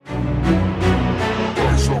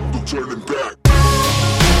turning back.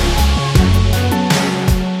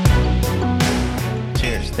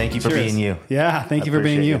 Cheers. Thank you for Cheers. being you. Yeah, thank you for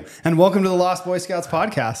being you. And welcome to the Lost Boy Scouts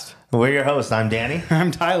podcast. We're your hosts. I'm Danny. I'm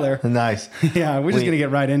Tyler. Nice. Yeah, we're just going to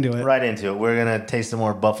get right into it. Right into it. We're going to taste some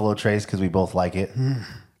more Buffalo Trace because we both like it.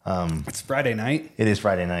 It's Friday night. It is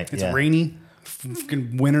Friday night. It's rainy.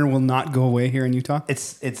 Fucking winter will not go away here in Utah.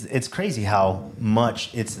 It's crazy how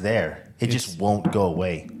much it's there. It just won't go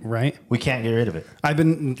away. Right? We can't get rid of it. I've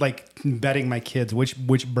been like betting my kids which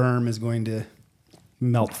berm is going to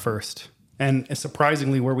melt first. And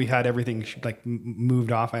surprisingly, where we had everything like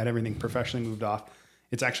moved off, I had everything professionally moved off.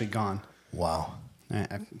 It's actually gone. Wow.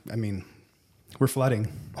 I mean, we're flooding.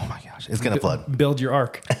 Oh my gosh. It's going to flood. Build your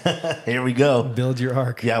ark. Here we go. Build your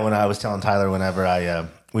ark. Yeah, when I was telling Tyler, whenever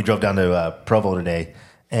we drove down to Provo today,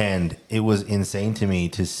 and it was insane to me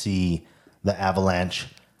to see the avalanche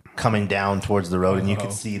coming down towards the road, and you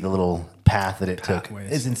could see the little path that it took.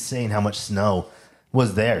 It's insane how much snow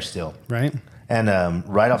was there still. Right? And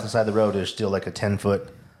right off the side of the road, there's still like a 10-foot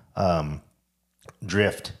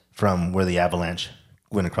drift from where the avalanche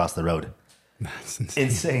went across the road. That's insane.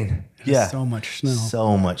 Insane. There's so much snow.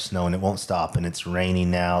 So much snow, and it won't stop. And it's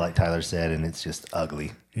raining now, like Tyler said, and it's just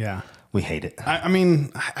ugly. Yeah. We hate it. I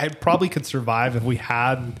mean, I probably could survive if we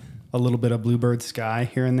had a little bit of bluebird sky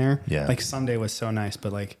here and there. Yeah. Like Sunday was so nice,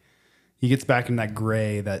 but like you get back in that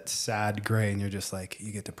gray, that sad gray, and you're just like,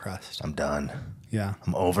 you get depressed. I'm done. Yeah.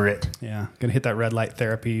 I'm over it. Yeah. Gonna hit that red light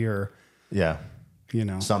therapy or, Yeah. you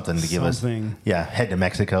know, Something to give us. something. Yeah. Head to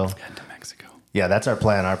Mexico. Head to Mexico. Yeah, that's our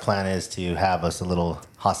plan. Our plan is to have us a little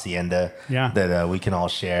hacienda that we can all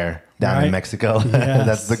share down in Mexico. Yes.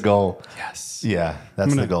 That's the goal. Yes. Yeah,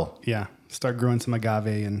 that's the goal. Yeah. Start growing some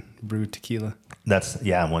agave and brew tequila.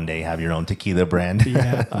 One day have your own tequila brand.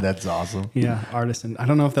 Yeah. That's awesome. Yeah. Artisan. I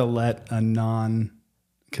don't know if they'll let a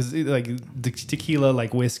because like the tequila,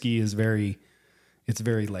 like whiskey is it's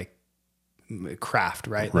very like craft,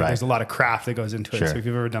 right? Like there's a lot of craft that goes into it. Sure. So if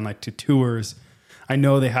you've ever done like tours, I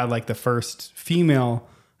know they had like the first female,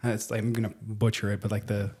 it's like, I'm going to butcher it, but like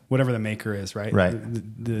whatever the maker is, right? Right.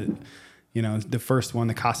 The first one,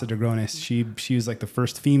 the Casa de Grones, she was like the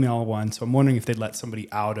first female one. So I'm wondering if they'd let somebody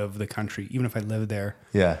out of the country, even if I lived there,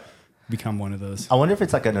 become one of those. I wonder if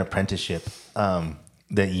it's like an apprenticeship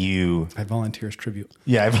that you... I volunteer as tribute.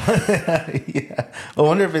 Yeah. Yeah. I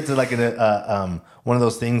wonder if it's like one of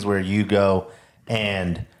those things where you go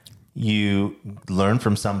and you learn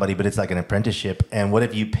from somebody, but it's like an apprenticeship. And what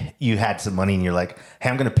if you had some money and you're like, hey,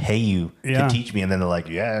 I'm going to pay you to teach me. And then they're like,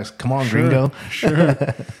 yes, come on, gringo.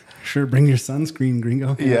 Sure. Bring your sunscreen,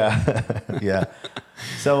 gringo. Yeah. Yeah.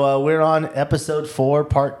 So we're on episode 4,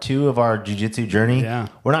 part 2 of our Jiu Jitsu journey. Yeah.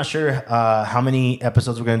 We're not sure how many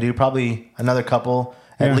episodes we're going to do. Probably another couple,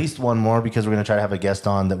 at least one more, because we're going to try to have a guest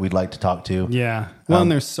on that we'd like to talk to. Yeah. Well,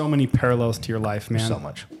 and there's so many parallels to your life, man. So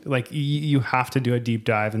much. Like you have to do a deep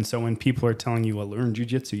dive. And so when people are telling you, well, learn Jiu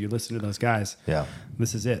Jitsu, you listen to those guys. Yeah.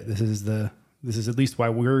 This is it. This is at least why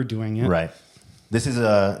we're doing it. Right. This is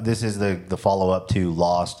the follow up to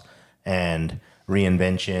Lost and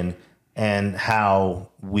Reinvention, and how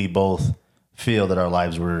we both feel that our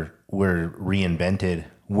lives were reinvented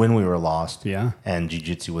when we were lost. Yeah. And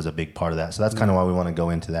jiu-jitsu was a big part of that. So that's kind of why we want to go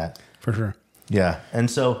into that. For sure. Yeah. And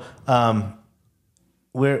so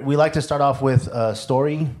we like to start off with a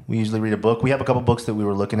story. We usually read a book. We have a couple books that we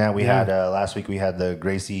were looking at. We had last week we had the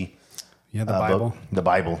Gracie the Bible. Book, the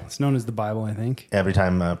Bible. It's known as the Bible, I think. Every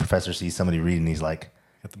time a professor sees somebody reading, he's like,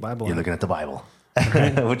 "Got the Bible. You're looking at the Bible."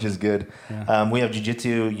 Which is good. Yeah. We have Jiu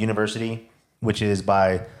Jitsu University, which is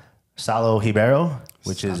by Salo Ribeiro,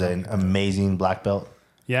 which is an amazing black belt.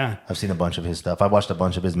 Yeah. I've seen a bunch of his stuff. I watched a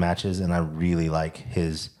bunch of his matches, and I really like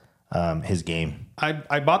his game.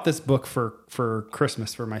 I bought this book for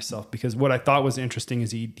Christmas for myself because what I thought was interesting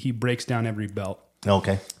is he breaks down every belt.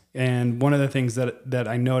 Okay. And one of the things that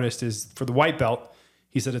I noticed is for the white belt,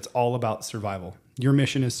 he said it's all about survival. Your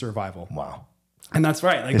mission is survival. Wow. And that's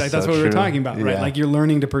right. Like that's what we were talking about, right? Yeah. Like you're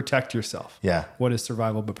learning to protect yourself. Yeah. What is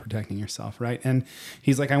survival but protecting yourself, right? And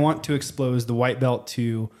he's like, I want to expose the white belt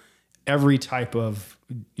to every type of,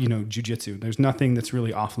 jiu-jitsu. There's nothing that's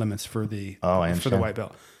really off limits for the white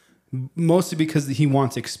belt. Mostly because he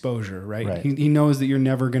wants exposure, right? He knows that you're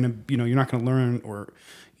never going to, you're not going to learn, or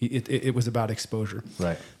it was about exposure.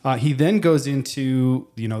 Right. He then goes into,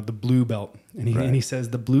 the blue belt, and he says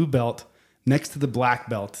the blue belt next to the black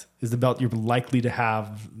belt is the belt you're likely to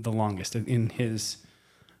have the longest in his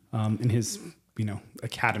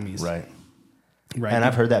academies. Right. And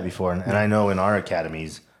I've heard that before. And I know in our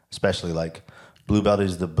academies, especially like blue belt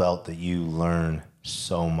is the belt that you learn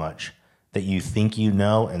so much that you think you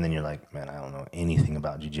know. And then you're like, man, I don't know anything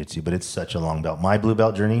about jiu-jitsu, but it's such a long belt. My blue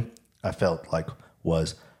belt journey I felt like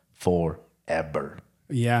was forever.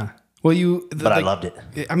 Yeah. Well, but I loved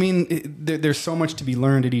it. I mean, there's so much to be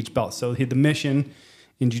learned at each belt. So the mission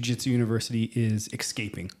in Jiu Jitsu University is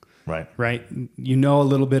escaping. Right. You know a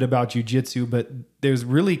little bit about Jiu Jitsu, but there's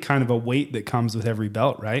really kind of a weight that comes with every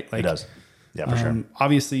belt, right? Like, it does. Yeah, for sure.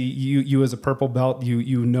 Obviously, you as a purple belt,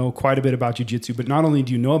 you know quite a bit about Jiu Jitsu, but not only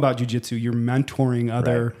do you know about Jiu Jitsu, you're mentoring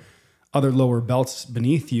other lower belts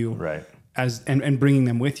beneath you, right? And bringing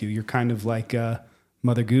them with you. You're kind of like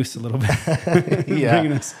Mother Goose a little bit.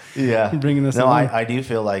 Bringing us. No, I do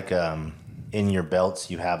feel like in your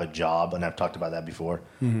belts you have a job, and I've talked about that before.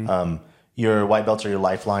 Mm-hmm. Your white belts are your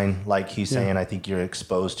lifeline, like he's saying. I think you're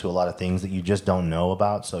exposed to a lot of things that you just don't know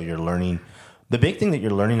about, so you're learning. The big thing that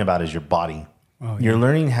you're learning about is your body. Oh, yeah. You're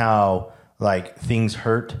learning how like things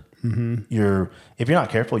hurt. Mm-hmm. If you're not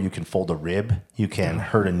careful, you can fold a rib, you can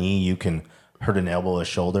hurt a knee, you can hurt an elbow, a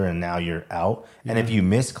shoulder, and now you're out. Yeah. And if you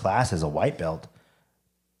miss class as a white belt,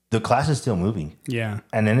 the class is still moving. Yeah.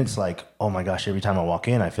 And then it's like, oh my gosh, every time I walk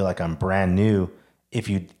in, I feel like I'm brand new if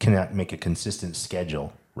you cannot make a consistent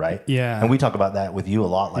schedule, right? Yeah. And we talk about that with you a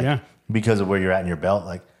lot, like because of where you're at in your belt,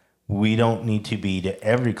 like we don't need to be to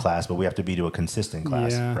every class, but we have to be to a consistent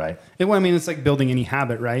class, right? Well, I mean, it's like building any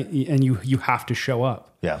habit, right? And you have to show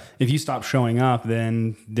up. Yeah. If you stop showing up,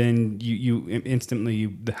 then you instantly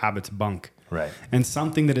the habits bunk. Right. And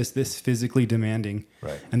something that is this physically demanding,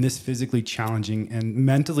 and this physically challenging and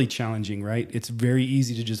mentally challenging, right? It's very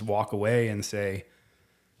easy to just walk away and say,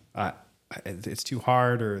 it's too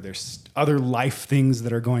hard, or there's other life things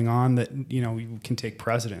that are going on that, you can take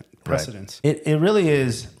precedence. Right. It really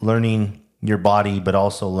is learning your body, but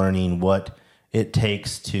also learning what it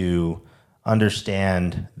takes to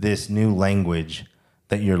understand this new language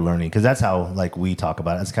that you're learning. Because that's how like we talk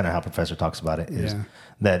about it. That's kind of how Professor talks about it, is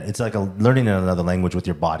that it's like learning another language with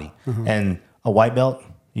your body. Mm-hmm. And a white belt,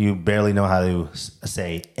 you barely know how to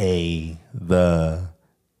say the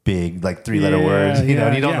big like 3-letter words, and you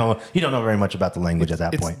don't know very much about the language at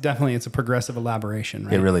that point. It's a progressive elaboration,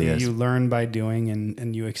 right? It really is. You learn by doing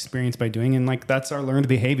and you experience by doing, and like that's our learned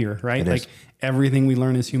behavior, right? Like everything we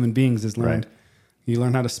learn as human beings is learned. Right. You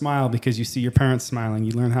learn how to smile because you see your parents smiling.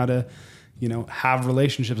 You learn how to have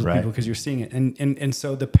relationships with people because you're seeing it. And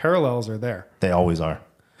so the parallels are there. They always are.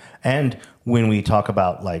 And when we talk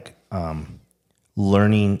about like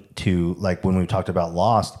learning to, like when we talked about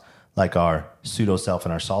Lost, like our pseudo self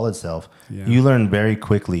and our solid self, you learn very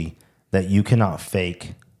quickly that you cannot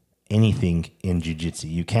fake anything in jiu-jitsu.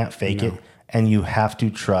 You can't fake it, and you have to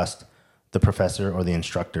trust the professor or the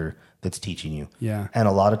instructor that's teaching you. Yeah. And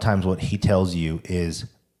a lot of times what he tells you is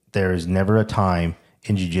there is never a time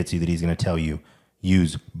in jiu-jitsu that he's going to tell you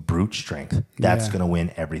use brute strength. That's going to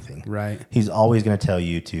win everything. Right. He's always going to tell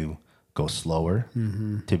you to go slower,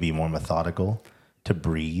 to be more methodical, to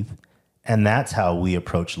breathe. And that's how we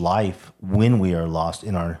approach life when we are lost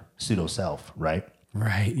in our pseudo self, right?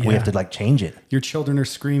 Right. Yeah. We have to like change it. Your children are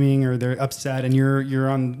screaming or they're upset and you're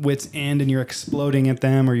on wit's end and you're exploding at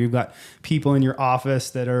them, or you've got people in your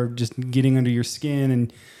office that are just getting under your skin,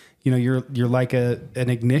 and you're like an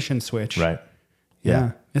ignition switch. Right.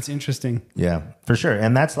 Yeah. It's interesting. Yeah, for sure.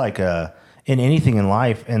 And that's like in anything in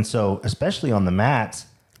life. And so especially on the mats,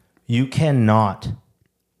 you cannot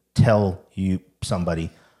tell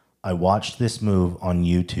somebody, I watched this move on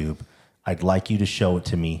YouTube. I'd like you to show it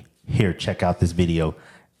to me. Here, check out this video.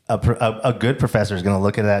 A good professor is going to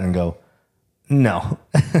look at that and go, no,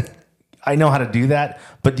 I know how to do that.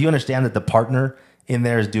 But do you understand that the partner in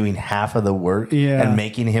there is doing half of the work and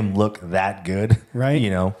making him look that good? Right.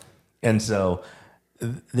 And so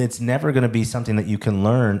it's never going to be something that you can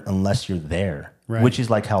learn unless you're there, which is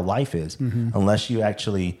like how life is. Mm-hmm. Unless you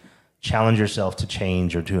actually challenge yourself to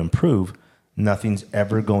change or to improve, nothing's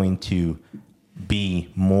ever going to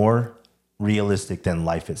be more realistic than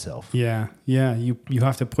life itself. Yeah. Yeah. You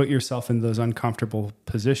have to put yourself in those uncomfortable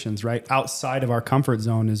positions, right? Outside of our comfort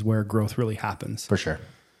zone is where growth really happens. For sure.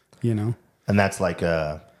 And that's like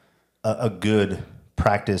a good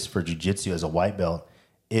practice for jiu-jitsu as a white belt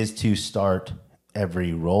is to start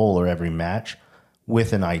every roll or every match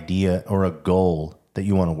with an idea or a goal that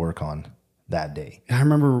you want to work on that day. I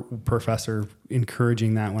remember Professor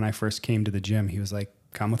encouraging that when I first came to the gym. He was like,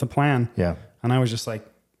 come with a plan. Yeah. And I was just like,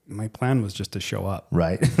 my plan was just to show up.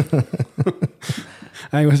 Right.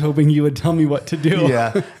 I was hoping you would tell me what to do.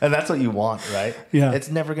 Yeah. And that's what you want, right? Yeah. It's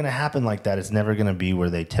never going to happen like that. It's never going to be where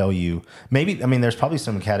they tell you. Maybe, I mean, there's probably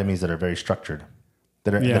some academies that are very structured,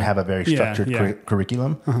 that have a very structured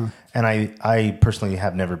curriculum. Uh-huh. And I personally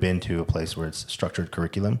have never been to a place where it's structured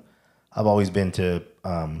curriculum. I've always been to,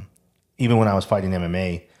 even when I was fighting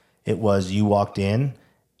MMA, it was you walked in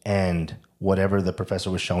and whatever the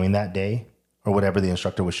professor was showing that day or whatever the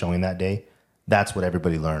instructor was showing that day, that's what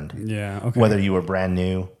everybody learned. Yeah. Okay. Whether you were brand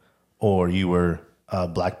new or you were a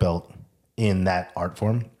black belt in that art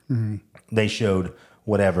form, they showed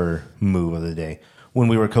whatever move of the day. When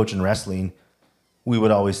we were coaching wrestling, we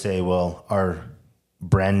would always say, well, our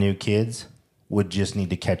brand new kids would just need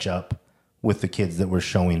to catch up with the kids that we're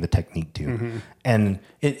showing the technique to. And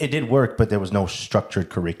it did work, but there was no structured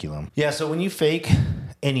curriculum. Yeah, so when you fake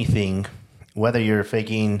anything, whether you're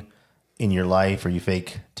faking in your life or you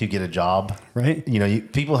fake to get a job, right?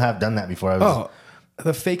 People have done that before.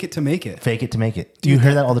 The fake it to make it. Fake it to make it. Do you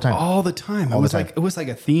hear that all the time? All the time. It was like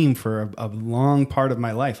a theme for a long part of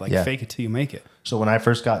my life. Fake it till you make it. So when I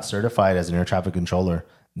first got certified as an air traffic controller,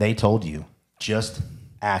 they told you, just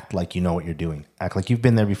act like you know what you're doing. Act like you've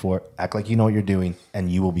been there before. Act like you know what you're doing, and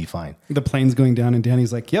you will be fine. The plane's going down, and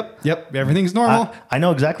Danny's like, yep, everything's normal. I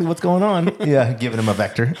know exactly what's going on. Yeah, giving him a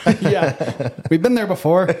vector. Yeah, we've been there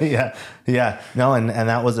before. Yeah. No, and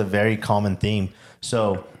that was a very common theme.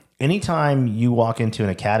 So anytime you walk into an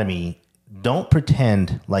academy, don't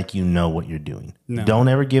pretend like you know what you're doing. No. Don't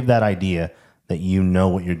ever give that idea that you know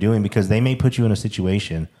what you're doing, because they may put you in a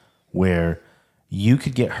situation where you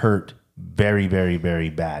could get hurt very, very,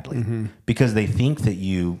 very badly because they think that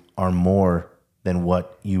you are more than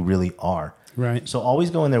what you really are. Right. So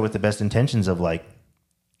always go in there with the best intentions of like,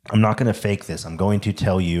 I'm not going to fake this. I'm going to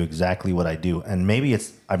tell you exactly what I do. And maybe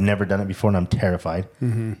it's, I've never done it before and I'm terrified.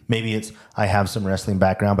 Maybe it's, I have some wrestling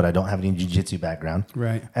background, but I don't have any jiu-jitsu background.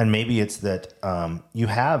 Right. And maybe it's that you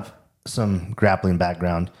have some grappling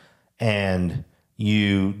background and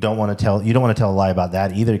you don't want to tell a lie about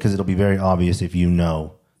that either, because it'll be very obvious if you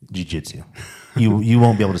know jiu-jitsu. You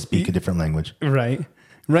won't be able to speak a different language. Right.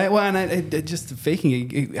 Well, and I just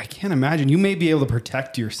faking it, I can't imagine. You may be able to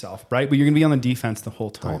protect yourself, right? But you're going to be on the defense the whole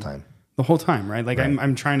time. The whole time, right? Like right.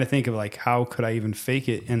 I'm trying to think of like, how could I even fake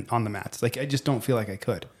it on the mats? Like, I just don't feel like I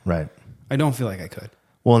could. Right. I don't feel like I could.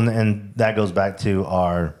 Well, and that goes back to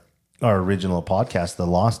our original podcast, The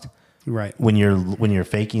Lost. Right. When you're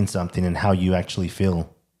faking something and how you actually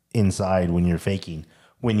feel inside when you're faking,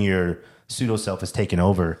 when your pseudo self is taken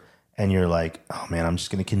over and you're like, oh man, I'm just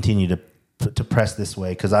going to continue to press this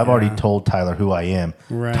way because I've already told Tyler who I am.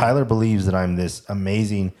 Right. Tyler believes that I'm this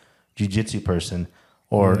amazing jiu-jitsu person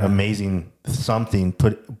or amazing something,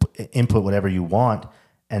 input whatever you want.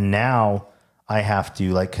 And now I have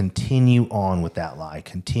to like continue on with that lie,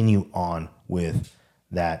 continue on with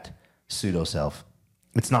that pseudo self.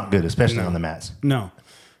 It's not good, especially on the mats. No,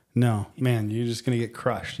 man, you're just going to get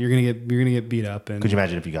crushed. You're going to get beat up. And could you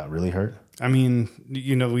imagine if you got really hurt? I mean,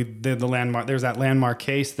 the landmark, there's that landmark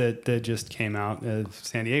case that just came out of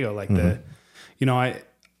San Diego. Like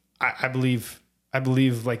I believe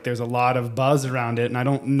like there's a lot of buzz around it and I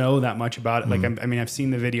don't know that much about it. Like, I mean, I've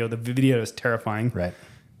seen the video is terrifying.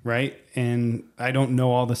 Right. And I don't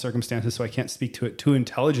know all the circumstances, so I can't speak to it too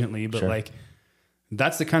intelligently, but like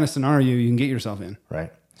that's the kind of scenario you can get yourself in.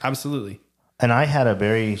 Right. Absolutely. And I had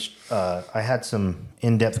I had some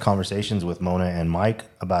in-depth conversations with Mona and Mike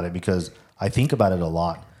about it because I think about it a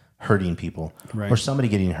lot, hurting people or somebody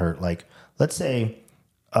getting hurt. Like, let's say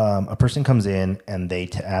a person comes in and they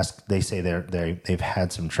say they've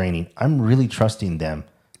had some training. I'm really trusting them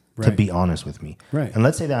to be honest with me. Right. And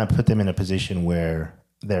let's say that I put them in a position where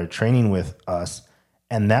they're training with us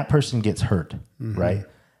and that person gets hurt, right?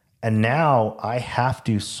 And now I have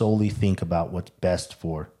to solely think about what's best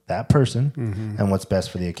for that person and what's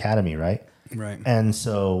best for the academy, right? Right. And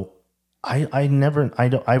so I've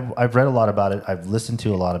read a lot about it. I've listened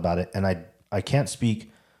to a lot about it, and I can't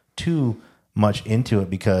speak too much into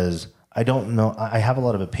it because I don't know. I have a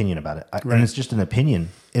lot of opinion about it, and it's just an opinion.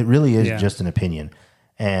 It really is just an opinion,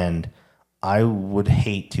 and I would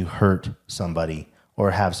hate to hurt somebody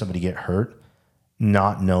or have somebody get hurt,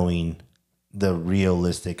 not knowing the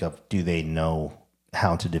realistic of do they know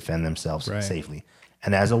how to defend themselves safely.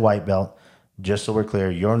 And as a white belt, just so we're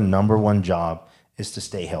clear, your number one job is to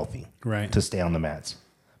stay healthy, to stay on the mats,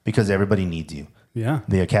 because everybody needs you. Yeah.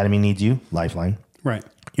 The academy needs you, Lifeline. Right.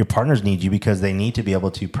 Your partners need you because they need to be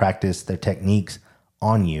able to practice their techniques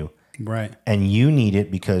on you. Right. And you need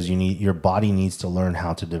it because your body needs to learn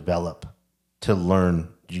how to develop, to learn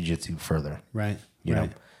jiu-jitsu further. Right. You know?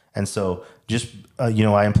 And so just,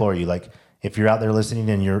 I implore you, like, if you're out there listening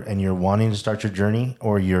and you're wanting to start your journey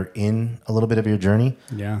or you're in a little bit of your journey,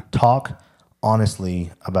 talk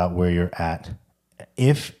honestly about where you're at.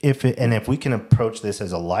 If we can approach this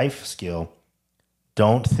as a life skill,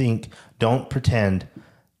 don't pretend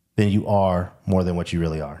that you are more than what you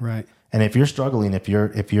really are. Right. And if you're struggling, if you're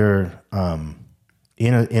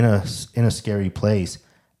in a scary place,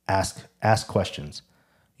 ask questions.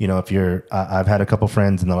 I've had a couple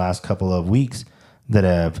friends in the last couple of weeks that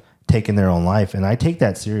have taken their own life, and I take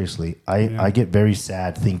that seriously. I get very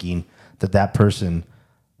sad thinking that person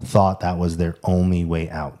thought that was their only way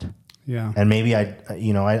out. Yeah. And maybe I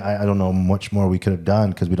don't know much more we could have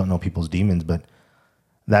done because we don't know people's demons, but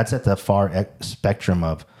that's at the far spectrum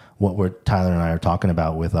of what Tyler and I are talking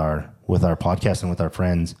about with our podcast and with our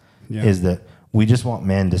friends is that we just want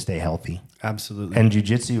men to stay healthy. Absolutely. And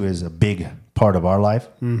jiu-jitsu is a big part of our life.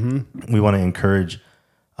 Mm-hmm. We want to encourage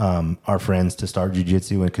our friends to start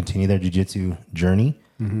jiu-jitsu and continue their jiu-jitsu journey.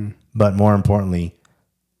 Mm-hmm. But more importantly,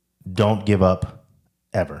 don't give up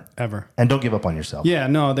ever. And don't give up on yourself. Yeah,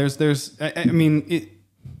 no, I mean,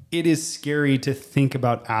 it is scary to think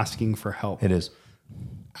about asking for help. It is.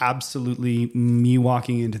 Absolutely. Me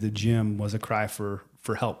walking into the gym was a cry for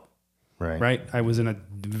help. Right. I was in a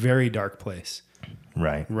very dark place.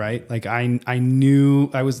 Right. Like I knew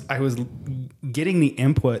I was getting the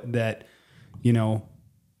input that,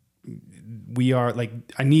 we are like,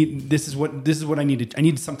 this is what I needed. I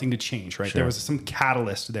needed something to change. Right. Sure. There was some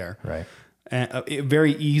catalyst there. Right. And it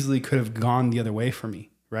very easily could have gone the other way for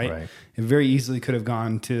me. Right. It very easily could have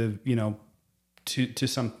gone to, to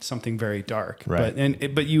something very dark. Right.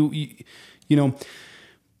 But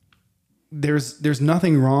there's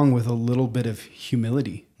nothing wrong with a little bit of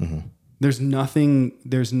humility. Mm-hmm. There's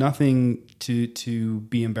nothing to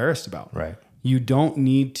be embarrassed about. Right. You don't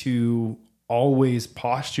need to always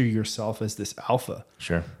posture yourself as this alpha.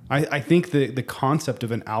 Sure. I think the concept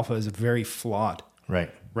of an alpha is very flawed.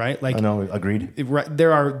 Right. Like, I know, agreed.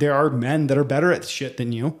 There are men that are better at shit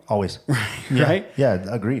than you. Always. Right? Yeah,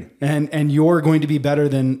 agreed. And you're going to be better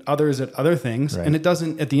than others at other things. Right. And it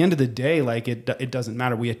doesn't, at the end of the day, like it doesn't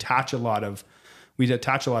matter. We attach a lot of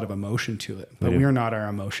emotion to it, but we are not our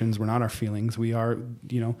emotions. We're not our feelings. We are,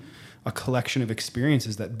 a collection of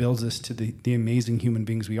experiences that builds us to the amazing human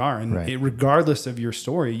beings we are. And regardless of your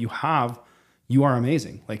story, you are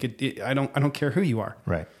amazing. Like I don't care who you are.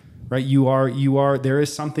 Right. Right. You are, there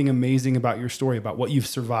is something amazing about your story, about what you've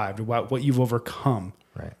survived, about what you've overcome.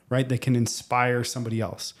 Right. Right. That can inspire somebody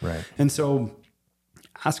else. Right. And so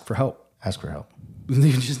ask for help.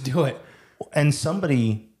 You just do it. And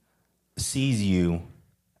somebody sees you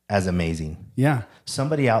as amazing. Yeah.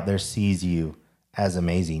 Somebody out there sees you as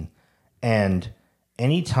amazing. And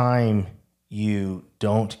anytime you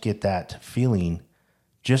don't get that feeling,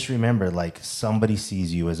 just remember, like, somebody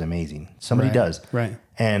sees you as amazing. Somebody does. Right.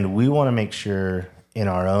 And we want to make sure in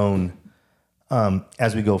our own,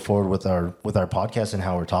 as we go forward with our podcast and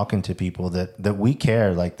how we're talking to people, that we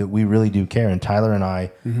care, like that we really do care. And Tyler and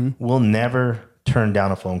I will never turn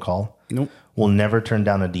down a phone call. Nope. We'll never turn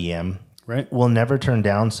down a DM. Right. We'll never turn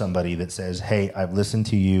down somebody that says, hey, I've listened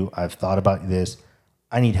to you. I've thought about this.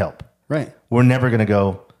 I need help. Right. We're never going to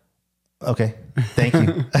go, okay, thank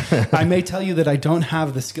you. I may tell you that I don't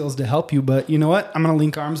have the skills to help you, but you know what? I'm going to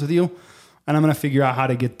link arms with you and I'm going to figure out how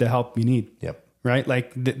to get the help you need. Yep. Right.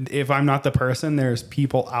 Like if I'm not the person, there's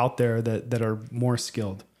people out there that are more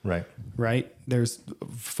skilled. Right. Right. There's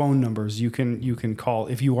phone numbers you can call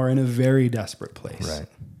if you are in a very desperate place. Right.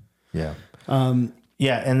 Yeah.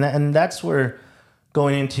 And that's where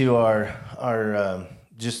going into our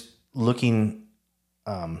just looking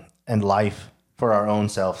and life for our own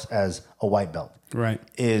selves as a white belt. Right.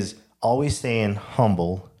 Is always staying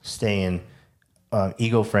humble, staying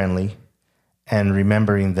ego friendly, and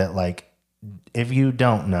remembering that, like, if you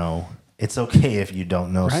don't know, it's okay if you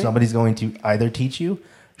don't know. Right. Somebody's going to either teach you,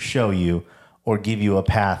 show you, or give you a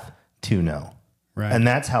path to know. Right. And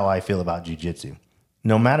that's how I feel about jiu-jitsu.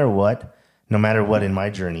 No matter what in my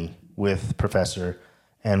journey with Professor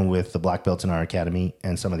and with the black belts in our academy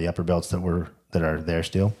and some of the upper belts that are there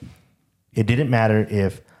still, it didn't matter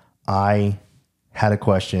if I had a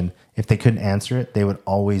question. If they couldn't answer it, they would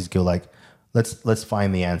always go like, let's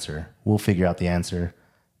find the answer. We'll figure out the answer.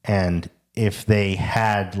 And if they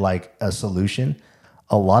had like a solution,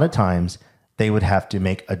 a lot of times they would have to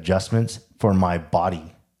make adjustments for my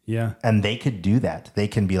body. Yeah. And they could do that. They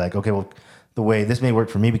can be like, okay, well, the way this may work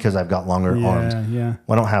for me because I've got longer arms. Yeah.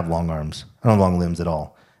 Well, I don't have long arms. I don't have long limbs at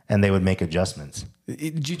all. And they would make adjustments.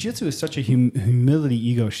 Jiu-jitsu is such a humility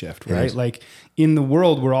ego shift, right? Like in the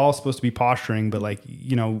world, we're all supposed to be posturing, but like,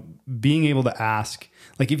 being able to ask,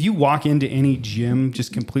 like if you walk into any gym,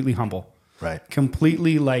 just completely humble, right?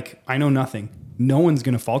 Completely like, I know nothing. No one's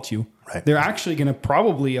going to fault you. Right. They're actually going to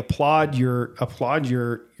probably applaud your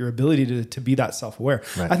ability to be that self-aware.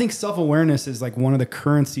 Right. I think self-awareness is like one of the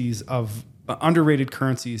currencies of underrated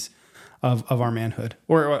currencies of our manhood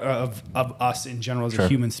or of us in general as a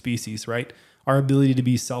human species, right? Our ability to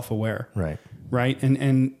be self-aware. Right. Right.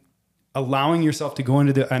 And allowing yourself to go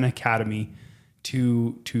into an academy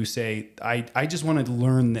to say, I just want to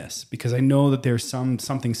learn this because I know that there's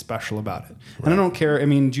something special about it. Right. And I don't care. I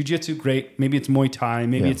mean, jiu-jitsu, great. Maybe it's Muay Thai,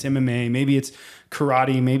 maybe it's MMA, maybe it's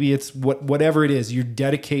karate, maybe it's whatever it is. You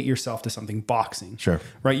dedicate yourself to something. Boxing. Sure.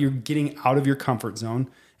 Right? You're getting out of your comfort zone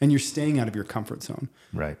and you're staying out of your comfort zone.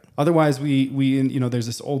 Right. Otherwise, we there's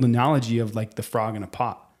this old analogy of like the frog in a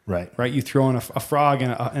pot. Right. Right? You throw in a frog in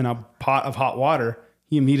a pot of hot water,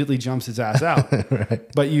 he immediately jumps his ass out.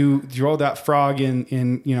 Right. But you throw that frog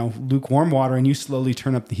in lukewarm water and you slowly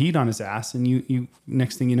turn up the heat on his ass, and you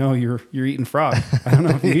next thing you know, you're eating frog. I don't know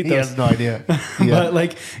if you eat those. He has no idea. Yeah.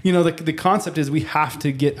 But the concept is we have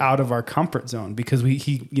to get out of our comfort zone because we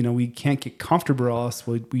can't get comfortable, or else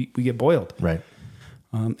we get boiled. Right.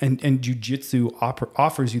 And jiu-jitsu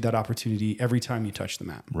offers you that opportunity every time you touch the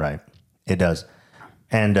mat. Right. It does.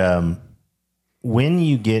 And when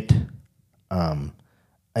you get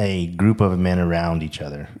a group of men around each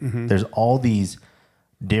other, there's all these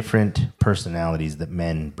different personalities that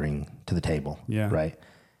men bring to the table. Yeah. Right.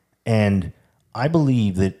 And I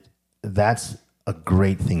believe that that's a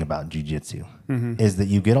great thing about jiu-jitsu is that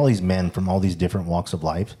you get all these men from all these different walks of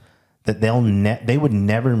life that they would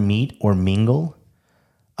never meet or mingle.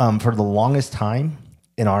 For the longest time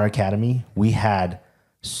in our academy, we had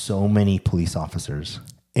so many police officers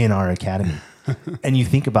in our academy. And you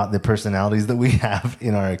think about the personalities that we have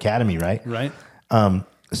in our academy, right? Right.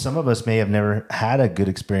 Some of us may have never had a good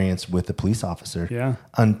experience with a police officer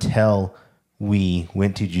until we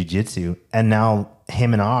went to jiu-jitsu. And now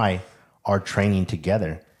him and I are training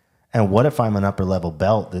together. And what if I'm an upper level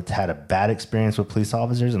belt that's had a bad experience with police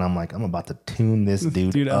officers and I'm like, I'm about to tune this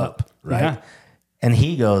dude up, right? Yeah. And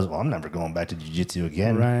he goes, well, I'm never going back to jiu-jitsu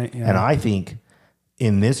again. Right. Yeah. And I think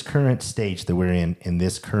in this current stage that we're in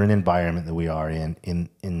this current environment that we are in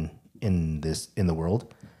the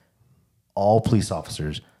world, all police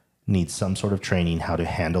officers need some sort of training how to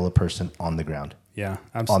handle a person on the ground. Yeah,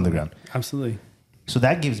 absolutely. On the ground. Absolutely. So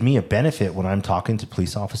that gives me a benefit when I'm talking to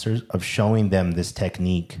police officers of showing them this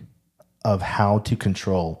technique of how to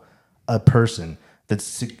control a person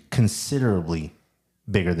that's considerably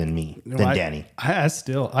bigger than me, Danny. I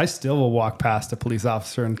still will walk past a police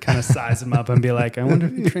officer and kind of size him up and be like, I wonder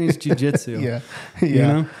if he trains jiu-jitsu. Yeah. You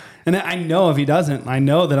know? And I know if he doesn't, I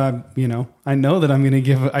know that I'm going to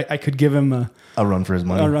give, I could give him a run for his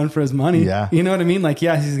money. A run for his money. Yeah. You know what I mean? Like,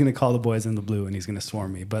 yeah, he's going to call the boys in the blue and he's going to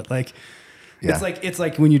swarm me. But like, it's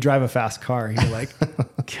like when you drive a fast car, you're like,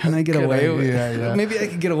 can I get away with it? Yeah. Maybe I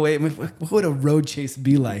could get away. What would a road chase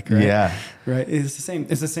be like? Right? Yeah. Right. It's the same.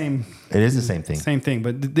 It is the same thing. Same thing.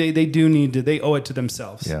 But they do need to, they owe it to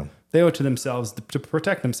themselves. Yeah. They owe it to themselves to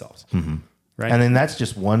protect themselves. Mm-hmm. Right. And then that's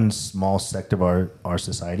just one small sect of our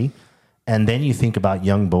society. And then you think about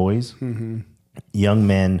young boys, young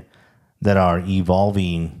men that are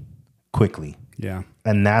evolving quickly. Yeah.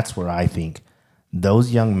 And that's where I think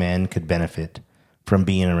those young men could benefit from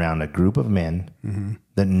being around a group of men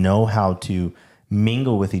that know how to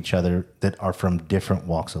mingle with each other that are from different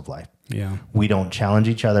walks of life. Yeah. We don't challenge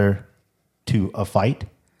each other to a fight.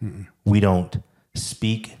 We don't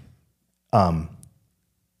speak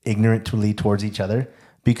ignorantly towards each other,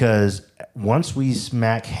 because once we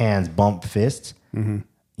smack hands, bump fists,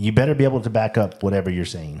 you better be able to back up whatever you're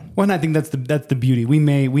saying. Well, and I think that's the beauty. We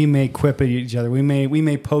may quip at each other. We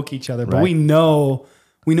may poke each other, but we know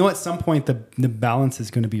at some point the balance is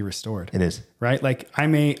going to be restored. It is. Right? Like I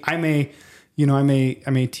may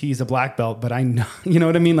tease a black belt, but I know, you know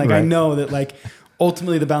what I mean? Like I know that like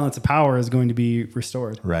ultimately the balance of power is going to be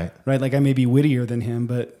restored. Right. Right? Like I may be wittier than him,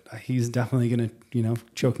 but he's definitely going to,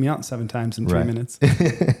 choke me out 7 times in 3 minutes.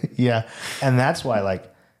 Yeah. And that's why,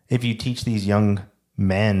 like, if you teach these young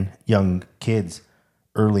young kids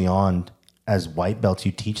early on as white belts,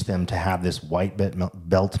 you teach them to have this white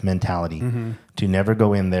belt mentality, to never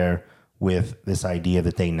go in there with this idea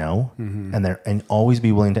that they know and always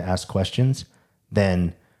be willing to ask questions.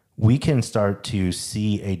 Then we can start to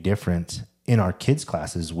see a difference in our kids'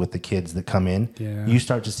 classes with the kids that come in. Yeah. You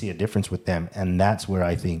start to see a difference with them. And that's where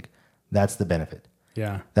I think that's the benefit.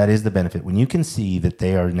 Yeah. That is the benefit. When you can see that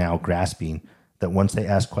they are now grasping that once they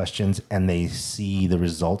ask questions and they see the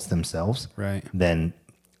results themselves, right, then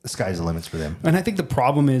the sky's the limits for them. And I think the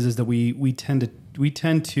problem is that we tend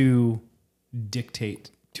to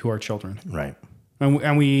dictate to our children. Right.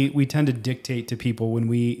 And we tend to dictate to people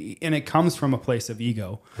and it comes from a place of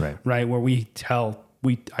ego. Right. Right. Where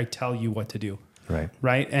I tell you what to do. Right.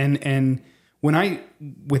 Right. And when I,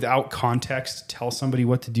 without context, tell somebody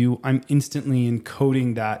what to do, I'm instantly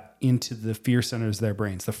encoding that into the fear centers of their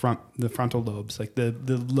brains, the frontal lobes, like the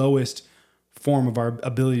lowest form of our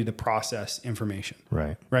ability to process information.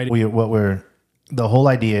 Right. Right. The whole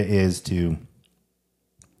idea is to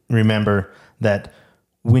remember that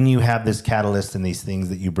when you have this catalyst and these things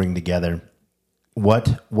that you bring together, how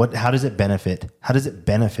does it benefit? How does it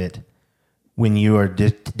benefit when you are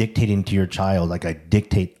dictating to your child, like I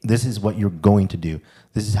dictate, this is what you're going to do.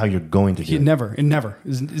 This is how you're going to do it. Never.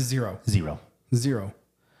 Zero.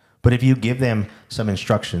 But if you give them some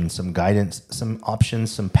instructions, some guidance, some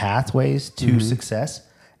options, some pathways to success,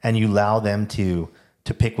 and you allow them to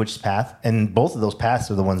pick which path, and both of those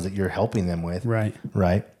paths are the ones that you're helping them with. Right.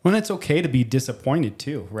 Right. Well, it's okay to be disappointed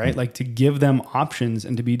too, right? Like to give them options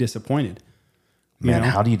and to be disappointed. Man,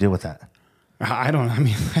 how do you deal with that? I don't know. I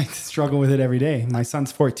mean, I struggle with it every day. My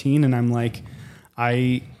son's 14 and I'm like,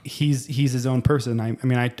 he's his own person.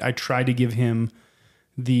 I try to give him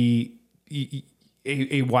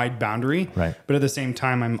a wide boundary, right? But at the same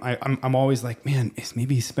time, I'm always like, man,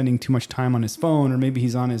 maybe he's spending too much time on his phone, or maybe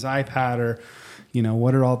he's on his iPad, or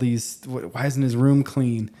what are all these? Why isn't his room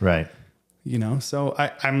clean? Right. So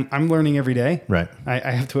I'm learning every day. Right.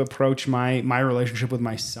 I have to approach my relationship with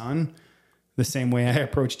my son the same way I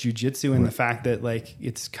approach jiu-jitsu, and the fact that like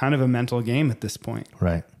it's kind of a mental game at this point.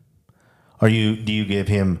 Right. Do you give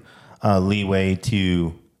him leeway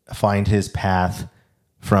to find his path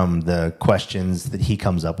from the questions that he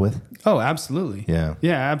comes up with? Oh, absolutely. Yeah.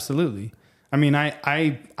 Yeah, absolutely. I mean,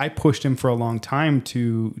 I pushed him for a long time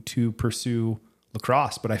to pursue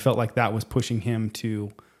lacrosse, but I felt like that was pushing him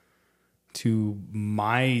to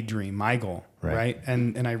my dream, my goal. Right.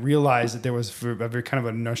 And I realized that there was a very kind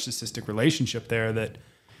of a narcissistic relationship there that,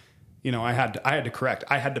 I had to correct.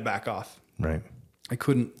 I had to back off. Right. I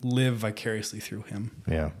couldn't live vicariously through him.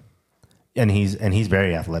 Yeah. And he's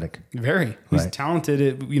very athletic. He's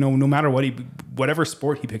talented. No matter whatever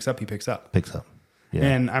sport he picks up. Yeah.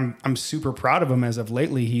 And I'm super proud of him. As of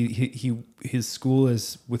lately, his school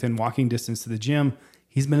is within walking distance to the gym.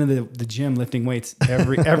 He's been in the gym lifting weights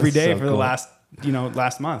every day for the last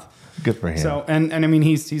month. Good for him. So, and I mean,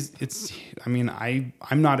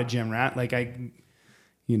 I'm not a gym rat. Like I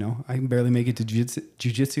can barely make it to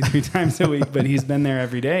jiu-jitsu 3 times a week, but he's been there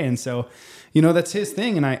every day. And so, that's his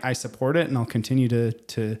thing, and I support it, and I'll continue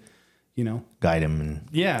to guide him and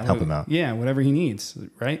help him out. Yeah. Whatever he needs.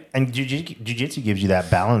 Right. And jiu-jitsu gives you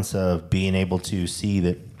that balance of being able to see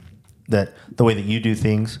that the way that you do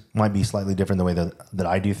things might be slightly different than the way that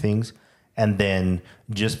I do things. And then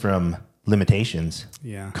just from limitations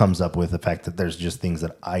comes up with the fact that there's just things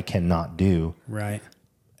that I cannot do. Right.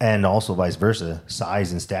 And also vice versa,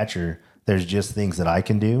 size and stature, there's just things that I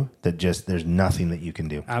can do that just there's nothing that you can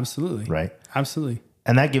do. Absolutely. Right? Absolutely.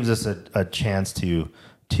 And that gives us a chance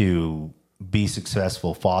to be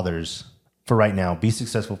successful fathers for right now, be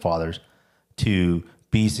successful fathers, to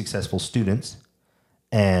be successful students,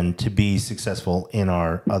 and to be successful in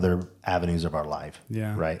our other avenues of our life.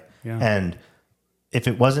 Yeah. Right. Yeah. And if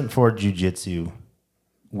it wasn't for jiu-jitsu,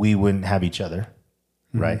 we wouldn't have each other.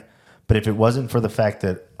 Right. But if it wasn't for the fact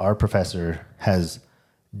that our professor has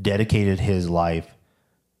dedicated his life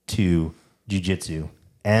to jiu-jitsu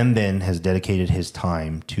and then has dedicated his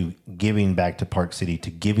time to giving back to Park City,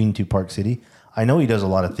 I know he does a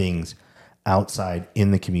lot of things outside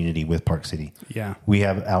in the community with Park City. Yeah. We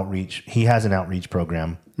have outreach. He has an outreach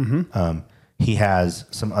program. He has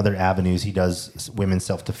some other avenues. He does women's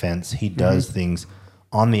self-defense. He does things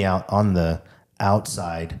on the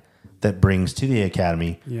outside that brings to the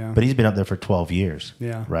academy. Yeah. But he's been up there for 12 years.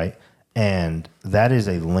 Yeah. Right. And that is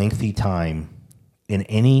a lengthy time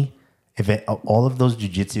all of those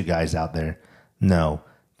jiu-jitsu guys out there know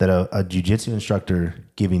that a jiu-jitsu instructor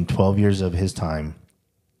giving 12 years of his time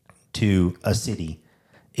to a city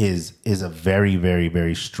is a very, very,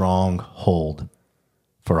 very strong hold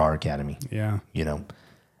for our academy. Yeah.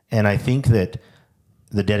 And I think that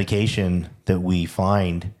the dedication that we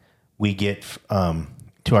get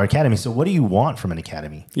to our academy. So what do you want from an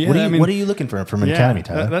academy? Yeah, what are you looking for from an academy,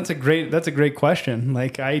 Tyler? That's a great question.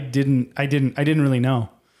 Like I didn't really know.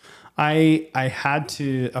 I had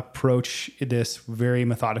to approach this very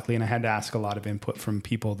methodically, and I had to ask a lot of input from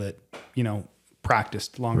people that,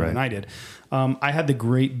 practiced longer than I did. I had the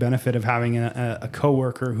great benefit of having a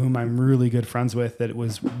coworker whom I'm really good friends with that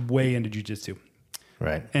was way into jiu-jitsu.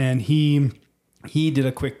 Right. And he did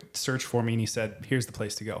a quick search for me and he said, here's the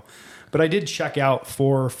place to go. But I did check out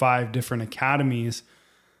 4 or 5 different academies.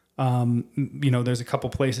 There's a couple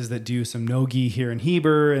places that do some no-gi here in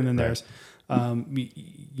Heber, and then there's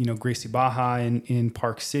Gracie Baja in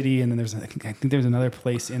Park City, and then I think there's another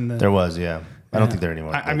place in the... There was, yeah. I don't think there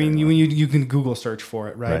anymore. I mean, you can Google search for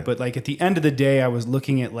it, right? But like at the end of the day, I was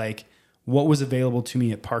looking at like what was available to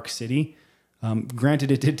me at Park City.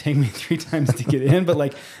 Granted, it did take me 3 times to get in, but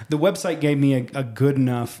like the website gave me a good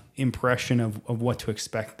enough impression of what to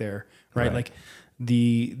expect there, right? Like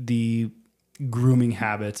the grooming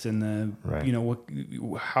habits and the, right. you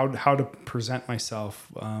know, how to present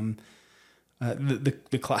myself,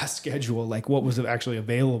 the class schedule, like what was actually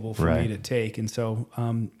available for right. me to take. And so,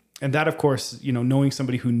 and that, of course, you know, knowing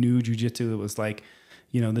somebody who knew jiu-jitsu, it was like,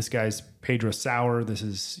 you know, this guy's Pedro Sauer. This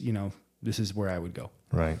is, you know, this is where I would go.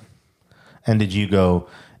 Right. And did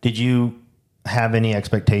you have any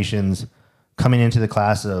expectations coming into the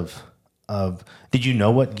class of, did you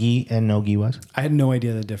know what gi and no gi was? I had no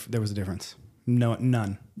idea that there was a difference. No,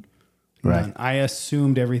 none. Right. None. I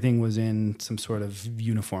assumed everything was in some sort of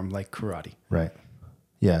uniform like karate. Right.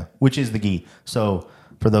 Yeah. Which is the gi. So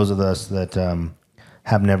for those of us that,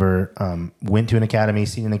 have never went to an academy,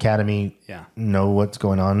 seen an academy, know what's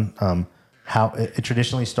going on. How it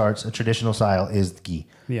traditionally starts, a traditional style is the gi.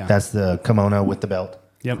 Yeah. That's the kimono with the belt.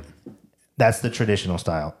 Yep. That's the traditional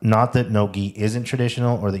style. Not that no gi isn't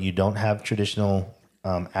traditional or that you don't have traditional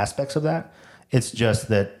aspects of that. It's just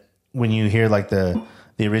that when you hear like the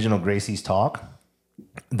original Gracie's talk,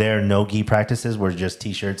 their no gi practices were just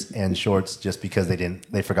t-shirts and shorts just because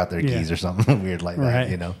they forgot their gis or something weird like that,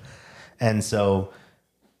 you know? And so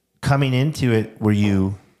coming into it,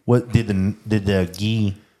 did the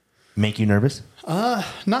gi make you nervous?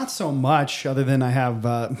 Not so much, other than I have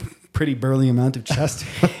a pretty burly amount of chest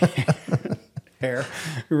hair,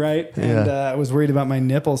 right? Yeah. And I was worried about my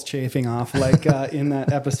nipples chafing off, like in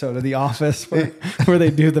that episode of The Office where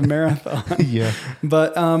they do the marathon. Yeah.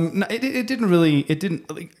 But it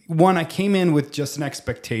didn't. Like, one, I came in with just an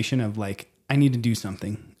expectation of like, I need to do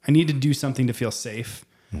something. I need to do something to feel safe.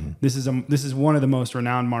 Mm-hmm. This is one of the most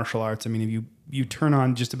renowned martial arts. I mean, if you turn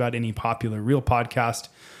on just about any popular real podcast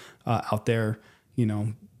out there, you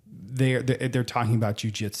know, they're talking about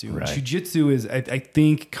jiu-jitsu. Right. Jiu-jitsu is, I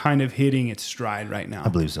think, kind of hitting its stride right now. I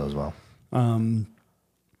believe so as well.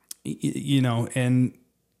 You know, and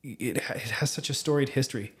it has such a storied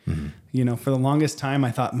history. Mm-hmm. You know, for the longest time,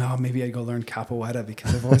 I thought, no, maybe I'd go learn capoeira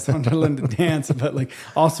because I've always wanted to learn to dance, but like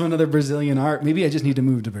also another Brazilian art. Maybe I just need to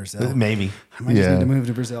move to Brazil. Maybe. I might just need to move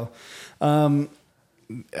to Brazil.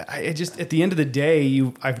 I just, at the end of the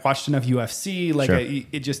day, I've watched enough UFC. Like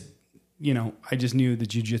it just, you know, I just knew the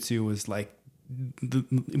jiu-jitsu was like,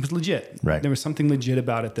 it was legit. Right. There was something legit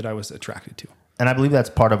about it that I was attracted to. And I believe that's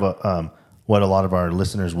part of what a lot of our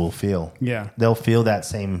listeners will feel. Yeah. They'll feel that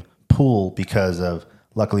same pull because of,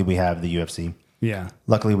 luckily we have the UFC. Yeah.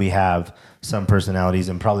 Luckily we have some personalities,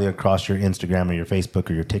 and probably across your Instagram or your Facebook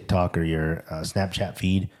or your TikTok or your Snapchat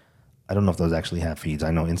feed. I don't know if those actually have feeds.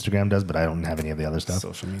 I know Instagram does, but I don't have any of the other stuff.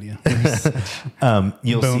 Social media.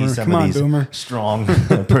 You'll see some of these strong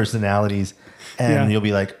personalities, and you'll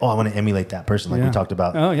be like, oh, I want to emulate that person, like we talked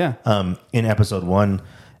about. Oh, yeah. In episode 1,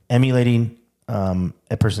 emulating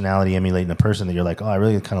a personality, emulating a person that you're like, oh, I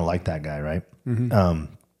really kind of like that guy, right?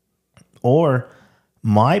 Mm-hmm. Or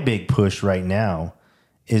my big push right now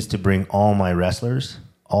is to bring all my wrestlers,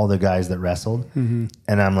 all the guys that wrestled. Mm-hmm.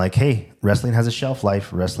 And I'm like, hey, wrestling has a shelf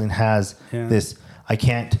life. Wrestling has this. I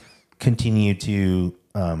can't continue to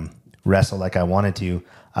wrestle like I wanted to.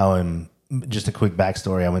 Just a quick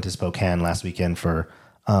backstory. I went to Spokane last weekend for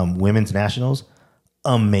women's nationals.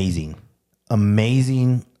 Amazing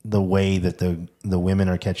the way that the women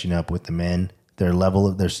are catching up with the men. Their level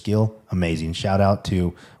of their skill, amazing. Shout out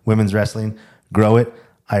to women's wrestling. Grow it.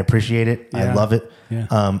 I appreciate it. I love it.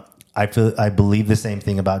 Yeah. I believe the same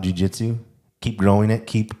thing about jiu-jitsu. Keep growing it.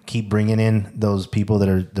 Keep bringing in those people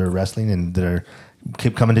they're wrestling and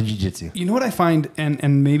keep coming to jiu-jitsu. You know what I find,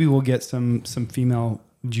 and maybe we'll get some female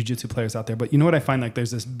jiu-jitsu players out there, but you know what I find? Like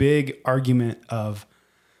there's this big argument of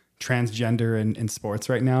transgender in sports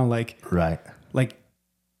right now. Like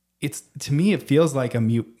it's, to me, it feels like a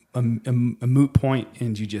moot point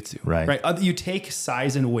in jiu-jitsu. Right. You take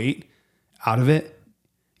size and weight out of it.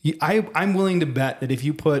 I'm willing to bet that if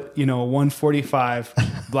you put, you know, a 145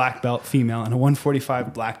 black belt female and a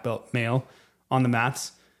 145 black belt male on the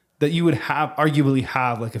mats, that you would arguably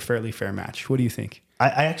have like a fairly fair match. What do you think?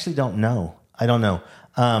 I actually don't know. I don't know.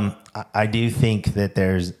 I do think that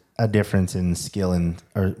there's a difference in skill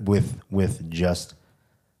with just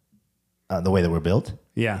the way that we're built.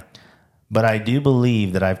 Yeah. But I do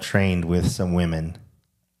believe that I've trained with some women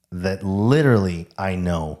that literally I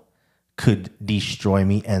know could destroy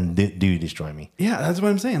me and do destroy me. Yeah, that's what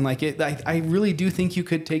I'm saying. Like I really do think you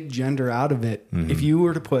could take gender out of it if you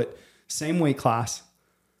were to put same weight class,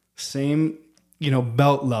 same, you know,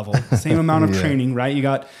 belt level, same amount of training, right? You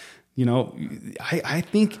got, you know, I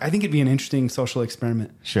think it'd be an interesting social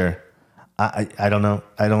experiment. Sure. I don't know.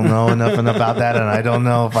 I don't know enough about that, and I don't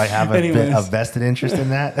know if I have a vested interest in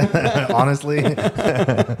that, honestly.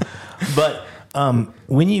 But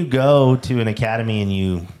when you go to an academy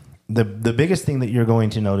and the biggest thing that you're going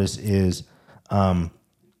to notice is the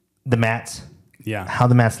mats. Yeah. How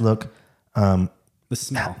the mats look. The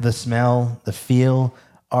smell, the feel.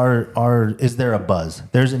 Is there a buzz?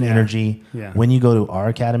 There's an energy. Yeah. When you go to our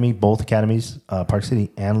academy, both academies, Park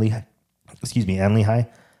City and Lehigh, and Lehigh,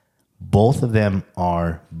 both of them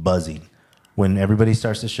are buzzing. When everybody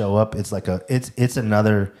starts to show up, it's like it's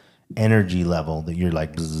another energy level that you're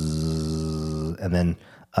like, bzzz, and then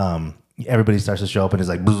everybody starts to show up and it's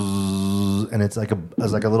like, bzzz, and it's like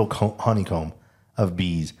a little honeycomb of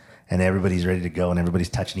bees, and everybody's ready to go, and everybody's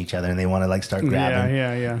touching each other, and they want to like start grabbing.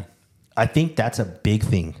 Yeah. I think that's a big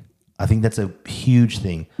thing. I think that's a huge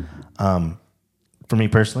thing. For me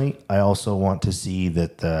personally, I also want to see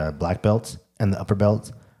that the black belts and the upper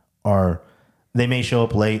belts they may show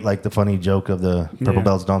up late, like the funny joke of the purple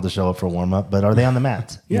belts don't have to show up for warm up, but are they on the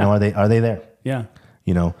mats? You know, are they there? Yeah.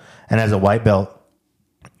 You know, and as a white belt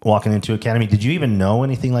walking into academy, did you even know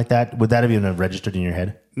anything like that? Would that have even registered in your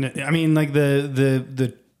head? I mean, like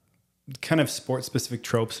the kind of sport specific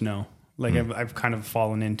tropes, no. Like I've kind of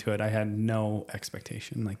fallen into it. I had no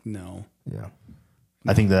expectation. Like no. Yeah,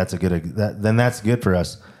 I think that's that's good for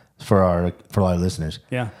us, for our listeners.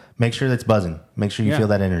 Yeah. Make sure that's buzzing. Make sure you feel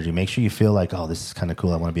that energy. Make sure you feel like, oh, this is kind of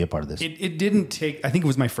cool. I want to be a part of this. It didn't take. I think it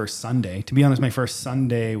was my first Sunday. To be honest, my first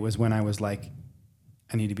Sunday was when I was like,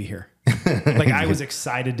 I need to be here. Like I was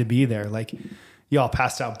excited to be there. Like y'all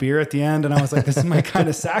passed out beer at the end, and I was like, this is my kind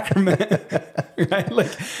of sacrament, right?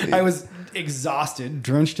 Like I was exhausted,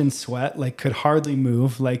 drenched in sweat, like could hardly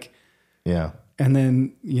move, like yeah. And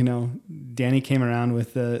then, you know, Danny came around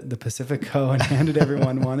with the Pacifico and handed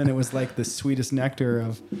everyone one, and it was like the sweetest nectar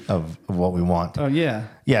of what we want. Oh yeah,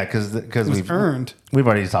 yeah, because we've earned. We've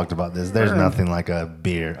already talked about this. There's nothing like a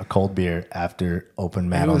cold beer after open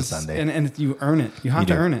mat on Sunday, and you earn it. You have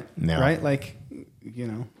to earn it, right? Like, you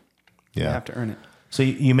know, you have to earn it. So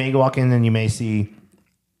you may walk in and you may see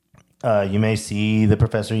the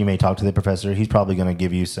professor. You may talk to the professor. He's probably going to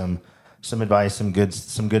give you some advice, some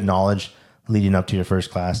good knowledge leading up to your first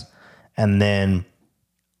class. And then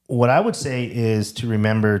what I would say is to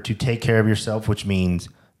remember to take care of yourself, which means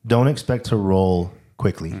don't expect to roll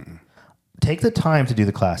quickly. Mm-mm. Take the time to do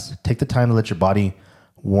the class. Take the time to let your body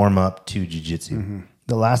warm up to jiu-jitsu. Mm-hmm.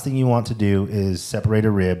 The last thing you want to do is separate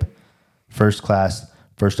a rib, first class,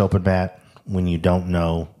 first open mat, when you don't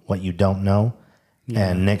know what you don't know. Yeah.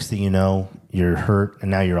 And next thing you know, you're hurt, and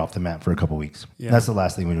now you're off the mat for a couple weeks. Yeah. That's the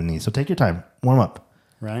last thing we would need. So take your time, warm up.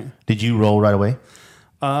 Right. Did you roll right away?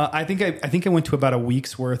 I think I went to about a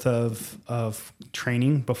week's worth of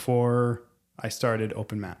training before I started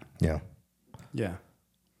open mat. Yeah. Yeah.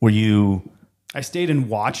 Were you? I stayed and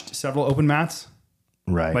watched several open mats.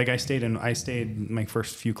 Right. Like I stayed my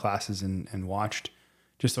first few classes and watched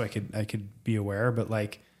just so I could be aware. But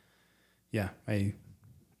like, yeah, I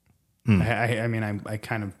mean, I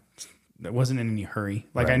kind of, I wasn't in any hurry.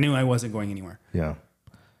 Like I knew I wasn't going anywhere. Yeah.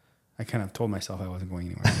 I kind of told myself I wasn't going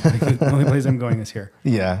anywhere. Like, the only place I'm going is here.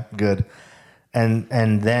 Yeah, good. And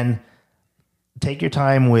then take your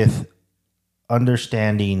time with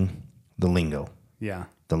understanding the lingo. Yeah.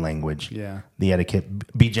 The language. Yeah. The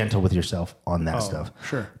etiquette. Be gentle with yourself on that stuff.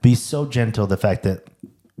 Sure. Be so gentle. The fact that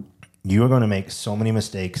you are going to make so many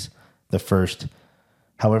mistakes the first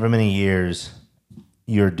however many years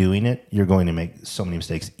you're doing it, you're going to make so many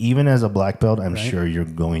mistakes. Even as a black belt, I'm sure you're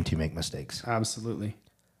going to make mistakes. Absolutely.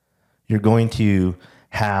 You're going to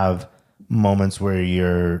have moments where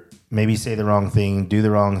you're maybe say the wrong thing, do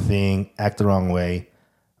the wrong thing, act the wrong way.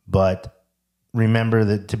 But remember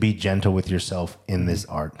that to be gentle with yourself in this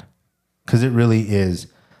art, because it really is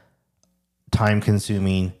time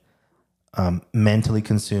consuming, mentally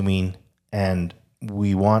consuming. And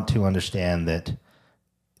we want to understand that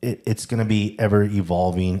it's going to be ever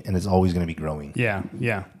evolving and it's always going to be growing. Yeah.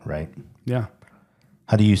 Yeah. Right. Yeah.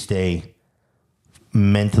 How do you stay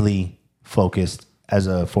mentally focused as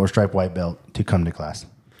a 4-stripe white belt to come to class?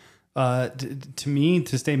 To me,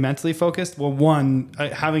 to stay mentally focused, well, one,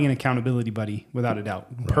 having an accountability buddy, without a doubt.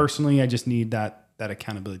 Right. Personally, I just need that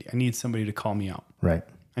accountability. I need somebody to call me out. Right.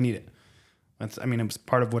 I need it. It was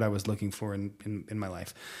part of what I was looking for in my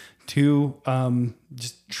life. Two,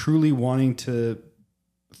 just truly wanting to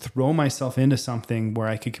throw myself into something where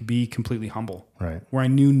I could be completely humble. Right. Where I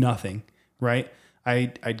knew nothing. Right.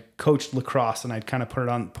 I'd coached lacrosse, and I'd kind of put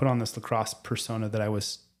on this lacrosse persona that I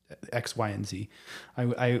was X, Y, and Z.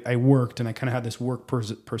 I worked, and I kind of had this work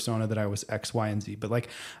persona that I was X, Y, and Z. But like,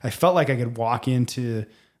 I felt like I could walk into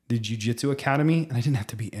the Jiu Jitsu academy, and I didn't have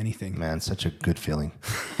to be anything. Man, such a good feeling.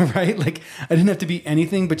 Right? Like, I didn't have to be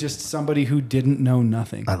anything but just somebody who didn't know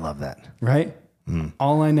nothing. I love that. Right?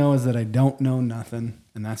 All I know is that I don't know nothing,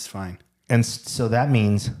 and that's fine. And so that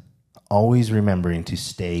means always remembering to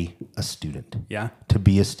stay a student. Yeah. To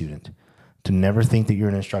be a student. To never think that you're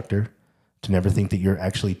an instructor. To never think that you're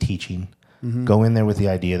actually teaching. Mm-hmm. Go in there with the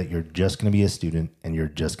idea that you're just going to be a student and you're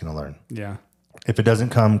just going to learn. Yeah. If it doesn't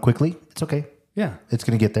come quickly, it's okay. Yeah. It's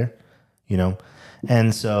going to get there, you know?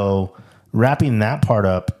 And so wrapping that part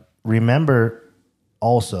up, remember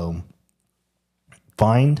also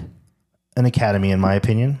find an academy, in my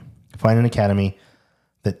opinion, find an academy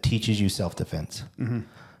that teaches you self-defense, mm-hmm.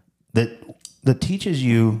 that teaches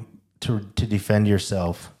you to defend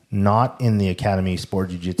yourself, not in the academy sport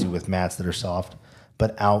jiu-jitsu with mats that are soft,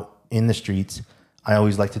 but out in the streets. I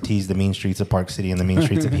always like to tease the mean streets of Park City and the mean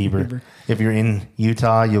streets of Heber. If you're in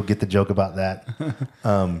Utah, you'll get the joke about that.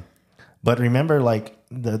 But remember, like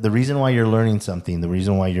the reason why you're learning something, the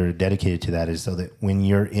reason why you're dedicated to that is so that when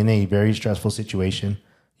you're in a very stressful situation,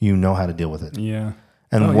 you know how to deal with it. Yeah.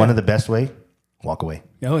 And one of the best way, walk away.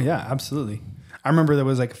 Oh yeah, absolutely. I remember there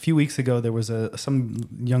was like a few weeks ago, there was some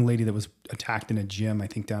young lady that was attacked in a gym, I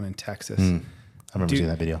think down in Texas. I remember seeing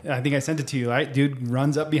that video. I think I sent it to you, right? Dude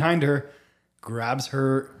runs up behind her, grabs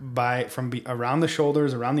her from around the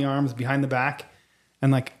shoulders, around the arms, behind the back.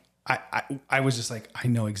 And like, I was just like, I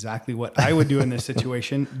know exactly what I would do in this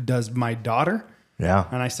situation. Does my daughter? Yeah.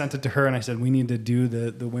 And I sent it to her and I said, we need to do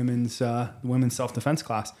the women's self-defense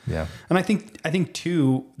class. Yeah. And I think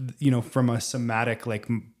too, you know, from a somatic, like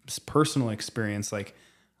personal experience, like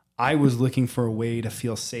I was looking for a way to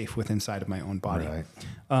feel safe with inside of my own body.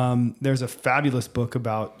 Right. There's a fabulous book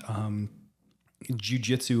about Jiu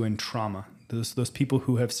Jitsu and trauma. Those people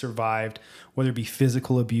who have survived, whether it be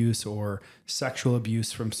physical abuse or sexual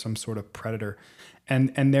abuse from some sort of predator.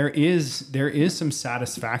 And there is some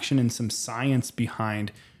satisfaction and some science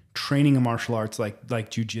behind training a martial arts like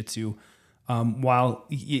Jiu Jitsu. While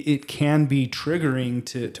it can be triggering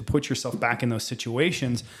to put yourself back in those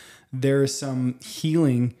situations, there is some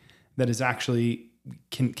healing that is actually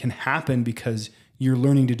can happen because you're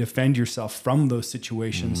learning to defend yourself from those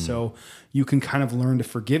situations. So you can kind of learn to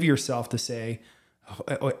forgive yourself to say,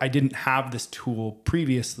 oh, I didn't have this tool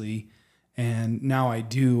previously and now I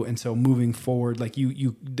do. And so moving forward, like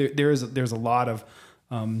there's a lot of,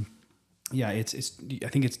 I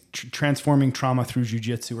think it's transforming trauma through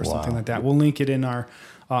jiu-jitsu or something like that. We'll link it in our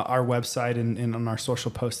website and on our social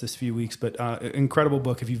post this few weeks, but incredible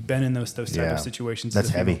book. If you've been in those type of situations, that's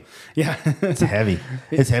heavy. Yeah. It's heavy.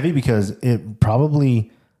 It's heavy because it probably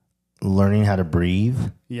learning how to breathe.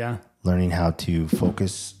 Yeah. Learning how to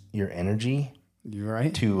focus your energy. You're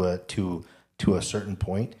right. To a certain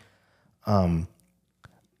point. I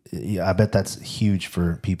bet that's huge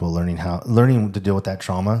for people learning to deal with that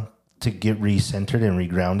trauma, to get recentered and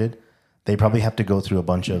regrounded. They probably have to go through a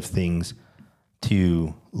bunch of things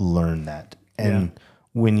to learn that. And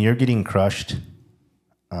when you're getting crushed,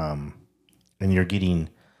 and you're getting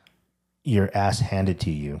your ass handed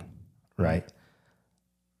to you, right?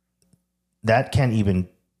 That can't even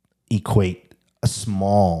equate a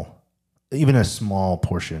small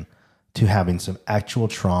portion to having some actual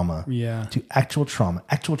trauma, actual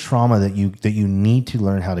trauma that you need to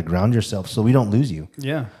learn how to ground yourself so we don't lose you.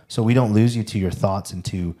 Yeah. So we don't lose you to your thoughts and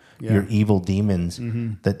to your evil demons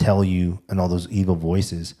that tell you and all those evil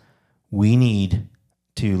voices. We need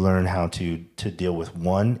to learn how to deal with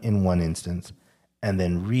one in one instance and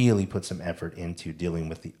then really put some effort into dealing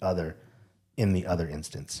with the other in the other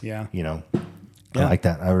instance. Yeah. You know, I like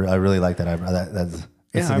that. I really like that.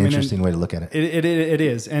 It's an interesting way to look at it. It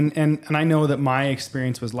is. And I know that my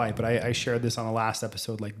experience was light, but I shared this on the last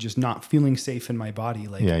episode, like just not feeling safe in my body.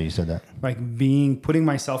 Like, yeah, you said that. Like putting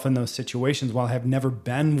myself in those situations while I have never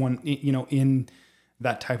been one, you know, in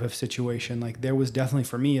that type of situation. Like there was definitely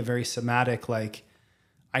for me a very somatic, like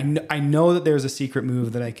I know that there's a secret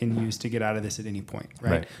move that I can use to get out of this at any point.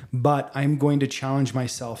 Right. But I'm going to challenge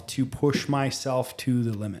myself to push myself to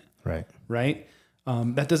the limit. Right. Right.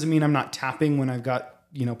 That doesn't mean I'm not tapping when I've got,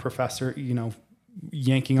 you know, professor, you know,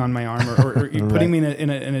 yanking on my arm or putting me in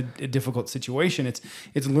a difficult situation.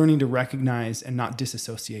 It's learning to recognize and not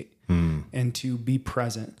disassociate and to be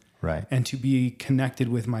present. Right. And to be connected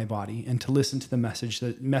with my body and to listen to the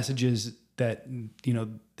messages that, you know,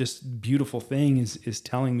 this beautiful thing is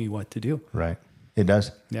telling me what to do. Right. It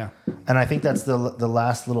does. Yeah. And I think that's the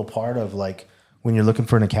last little part of like, when you're looking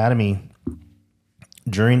for an academy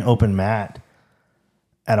during open mat,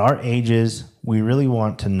 at our ages, we really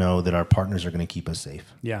want to know that our partners are going to keep us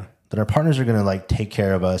safe. Yeah. That our partners are going to like take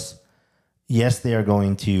care of us. Yes, they are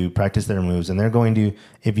going to practice their moves and they're going to,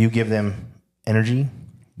 if you give them energy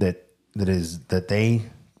that they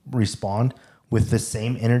respond with the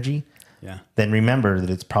same energy, then remember that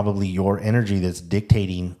it's probably your energy that's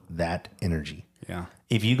dictating that energy. Yeah.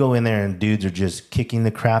 if you go in there and dudes are just kicking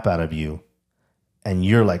the crap out of you and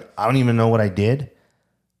you're like, I don't even know what I did,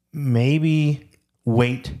 maybe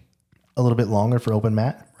wait a little bit longer for open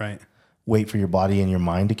mat. Right. Wait for your body and your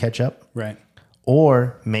mind to catch up. Right.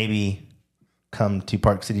 Or maybe come to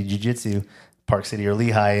Park City Jiu Jitsu, Park City or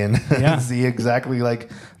Lehigh, and see exactly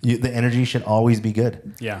like the energy should always be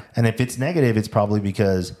good. Yeah. And if it's negative, it's probably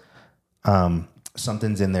because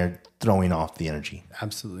something's in there throwing off the energy.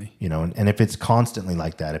 Absolutely. You know, and if it's constantly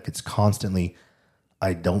like that, if it's constantly,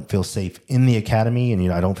 I don't feel safe in the academy and, you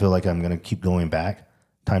know, I don't feel like I'm going to keep going back,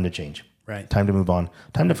 time to change. Right. Time to move on.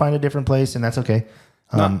 Time to find a different place, and that's okay.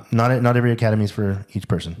 Not every academy is for each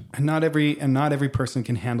person. And not every person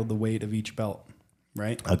can handle the weight of each belt,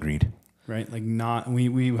 right? Agreed. Right? Like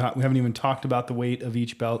we haven't even talked about the weight of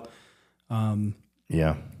each belt.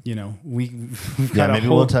 Yeah. You know, we've got maybe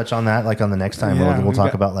we'll touch on that like on the next time. Yeah, we'll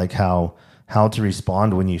talk about like how to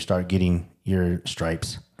respond when you start getting your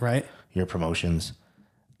stripes, right? Your promotions,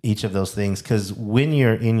 each of those things. Because when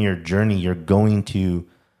you're in your journey, you're going to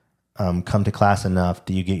come to class enough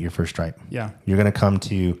that you get your first stripe. Yeah. You're going to come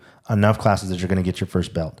to enough classes that you're going to get your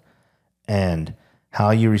first belt. And how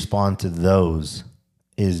you respond to those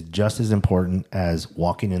is just as important as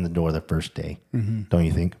walking in the door the first day. Mm-hmm. Don't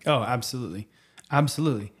you think? Oh, absolutely.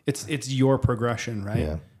 Absolutely. It's your progression, right?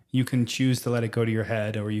 Yeah. You can choose to let it go to your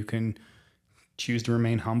head, or you can choose to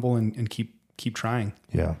remain humble and keep trying.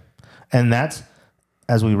 Yeah. And that's,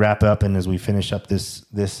 as we wrap up and as we finish up this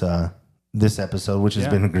episode, which has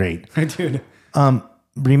been great. Dude.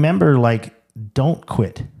 Remember, like, don't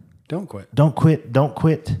quit. Don't quit. Don't quit. Don't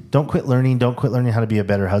quit. Don't quit learning. Don't quit learning how to be a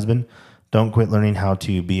better husband. Don't quit learning how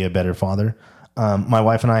to be a better father. My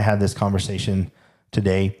wife and I had this conversation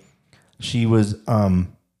today. She was,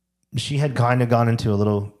 she had kind of gone into a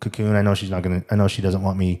little cocoon. I know she doesn't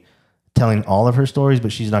want me telling all of her stories,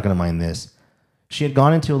 but she's not going to mind this. She had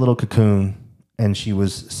gone into a little cocoon and she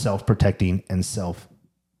was self-protecting and self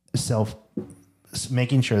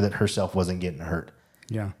making sure that herself wasn't getting hurt.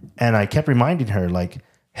 Yeah. And I kept reminding her, like,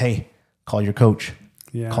 hey, call your coach,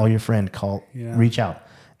 call your friend, reach out.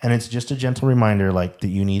 And it's just a gentle reminder, like, that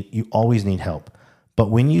you always need help.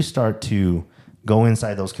 But when you start to go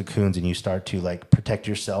inside those cocoons and you start to like protect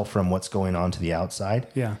yourself from what's going on to the outside,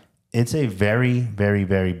 it's a very, very,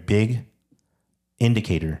 very big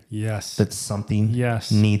indicator that something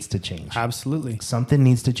needs to change. Absolutely. Something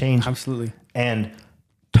needs to change. Absolutely. And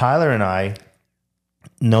Tyler and I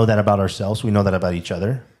know that about ourselves. We know that about each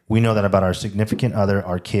other. We know that about our significant other,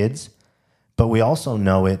 our kids. But we also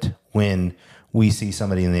know it when we see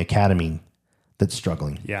somebody in the academy that's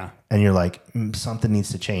struggling. Yeah. And you're like, something needs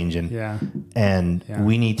to change. And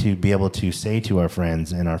we need to be able to say to our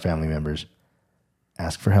friends and our family members,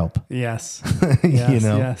 ask for help. Yes. You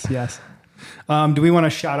know? Yes. Do we want to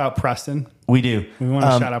shout out Preston? We do. We want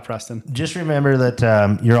to shout out Preston. Just remember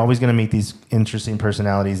that you're always going to meet these interesting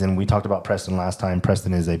personalities. And we talked about Preston last time.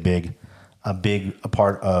 Preston is a big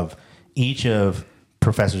part of each of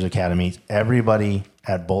Professor's Academies. Everybody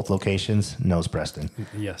at both locations knows Preston.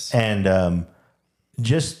 Yes. And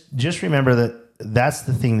just remember that that's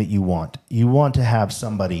the thing that you want. You want to have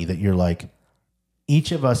somebody that you're like,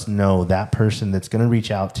 each of us know that person that's going to reach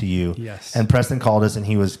out to you. Yes. And Preston called us and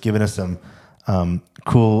he was giving us some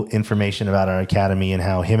cool information about our academy and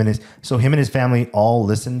how him and his family all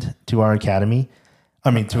listened to our academy. I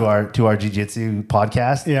mean, to our jiu-jitsu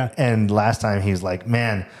podcast. Yeah. And last time he was like,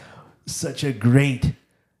 man, such a great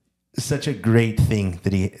thing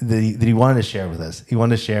that he wanted to share with us. He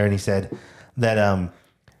wanted to share, and he said that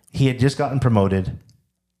he had just gotten promoted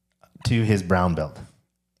to his brown belt,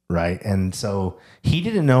 right? And so he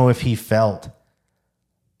didn't know if he felt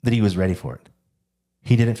that he was ready for it.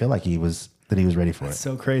 He didn't feel like he was ready for it.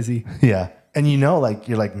 So crazy. Yeah. And like,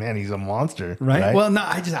 you're like, man, he's a monster. Right? Well, no,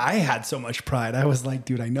 I had so much pride. I was like,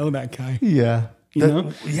 dude, I know that guy. Yeah. You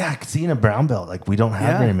know? Yeah. Seeing a brown belt, like, we don't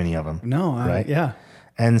have very many of them. No. Right. Yeah.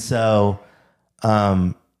 And so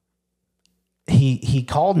he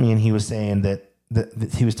called me and he was saying that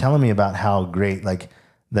he was telling me about how great, like,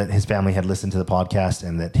 that his family had listened to the podcast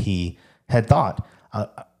and that he had thought,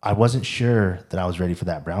 I wasn't sure that I was ready for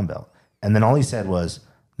that brown belt. And then all he said was,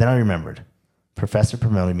 then I remembered, Professor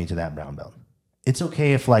promoted me to that brown belt. It's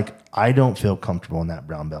okay if, like, I don't feel comfortable in that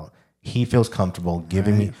brown belt. He feels comfortable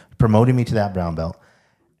promoting me to that brown belt.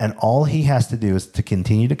 And all he has to do is to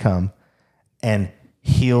continue to come, and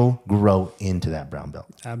he'll grow into that brown belt.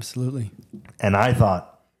 Absolutely. And I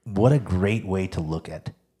thought, what a great way to look at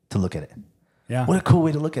it. Yeah. What a cool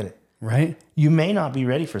way to look at it. Right? You may not be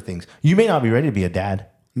ready for things. You may not be ready to be a dad.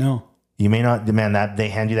 No. You may not demand that they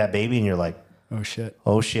hand you that baby and you're like, oh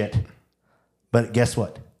shit. But guess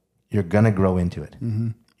what? you're going to grow into it. Mm-hmm.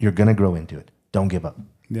 You're going to grow into it. Don't give up.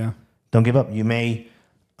 Yeah. Don't give up. You may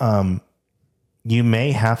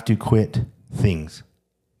have to quit things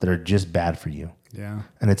that are just bad for you. Yeah.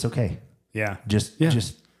 And it's okay. Yeah. Just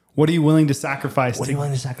what are you willing to sacrifice? What are you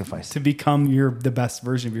willing to sacrifice to become the best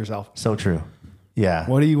version of yourself? So true. Yeah.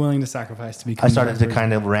 What are you willing to sacrifice to become? I started to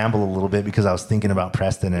kind of ramble a little bit because I was thinking about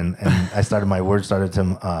Preston, and my words started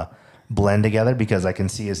to blend together because I can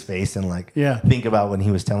see his face and think about when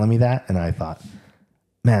he was telling me that, and I thought,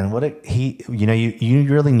 man, you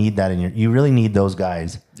really need that you really need those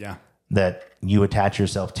guys. Yeah. That you attach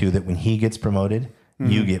yourself to, that when he gets promoted,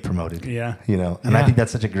 you get promoted. Yeah. And I think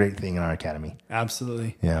that's such a great thing in our academy.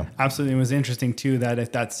 Absolutely. Yeah. Absolutely. It was interesting too that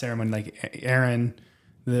at that ceremony, like Aaron,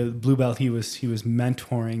 the blue belt he was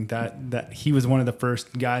mentoring, that he was one of the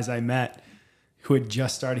first guys I met who had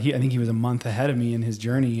just started. I think he was a month ahead of me in his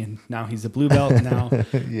journey, and now he's a blue belt, and now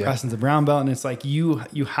Preston's a brown belt. And it's like you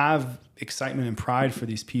have excitement and pride for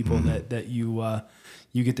these people that you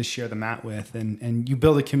get to share the mat with, and you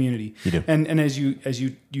build a community. You do. And as you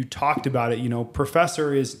talked about it,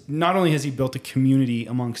 Professor is not only has he built a community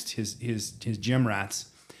amongst his gym rats,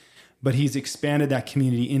 but he's expanded that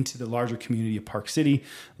community into the larger community of Park City,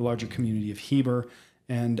 the larger community of Heber,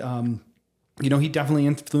 and he definitely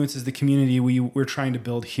influences the community we're trying to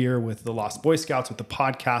build here with the Lost Boy Scouts, with the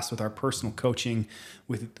podcast, with our personal coaching,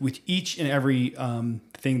 with each and every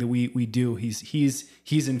thing that we do.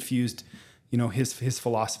 He's infused, his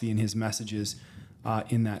philosophy and his messages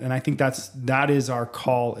in that, and I think that is our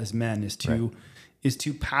call as men is to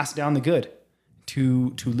pass down the good,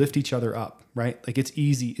 to lift each other up. Right? Like it's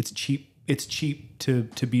easy, it's cheap to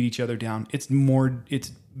beat each other down. It's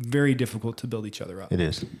very difficult to build each other up. It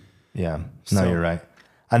is. Yeah. No, you're right.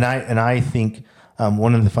 And I think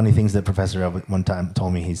one of the funny things that Professor one time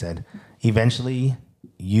told me, he said, eventually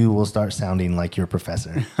you will start sounding like your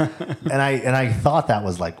professor. and I thought that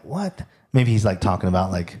was like, what? Maybe he's like talking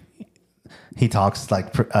about like, he talks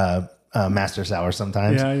like Master Sauer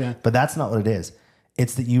sometimes. Yeah. But that's not what it is.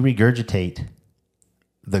 It's that you regurgitate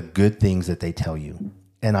the good things that they tell you.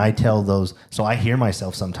 And I tell those, so I hear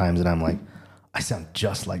myself sometimes and I'm like, I sound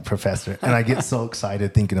just like Professor. And I get so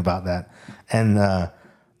excited thinking about that. And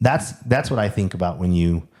that's what I think about when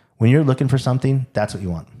you're looking for something, that's what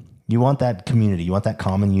you want. You want that community. You want that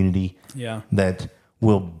common unity that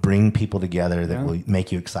will bring people together, that will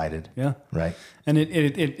make you excited. Yeah. Right. And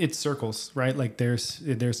it circles, right? Like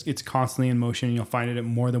it's constantly in motion, and you'll find it at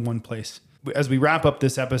more than one place. As we wrap up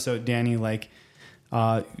this episode, Danny,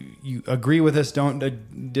 you agree with us,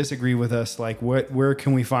 don't disagree with us. Like where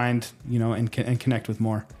can we find, and connect with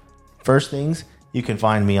more? First things, you can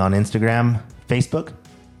find me on Instagram, Facebook,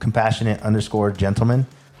 compassionate_gentleman.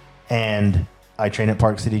 And I train at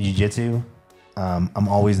Park City Jiu Jitsu. I'm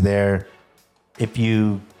always there. If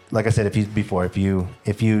you don't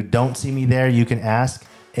see me there, you can ask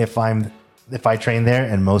if I train there,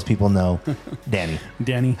 and most people know Danny.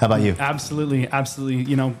 How about you? Absolutely.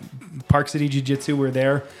 Park City Jiu Jitsu, we're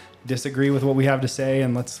there. Disagree with what we have to say,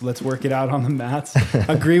 and let's work it out on the mats.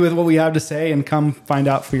 Agree with what we have to say, and come find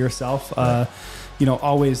out for yourself.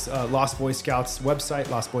 Always Lost Boy Scouts website,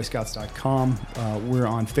 lostboyscouts.com. We're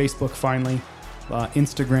on Facebook finally,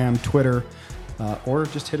 Instagram, Twitter. Or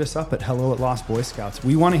just hit us up at hello@Lost Boy Scouts.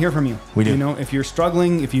 We want to hear from you. We do. If you're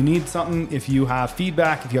struggling, if you need something, if you have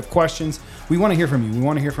feedback, if you have questions, we want to hear from you. We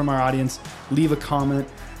want to hear from our audience. Leave a comment.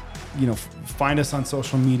 Find us on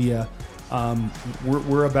social media.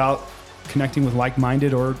 We're about connecting with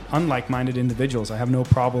like-minded or unlike-minded individuals. I have no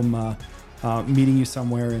problem meeting you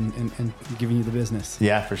somewhere and giving you the business.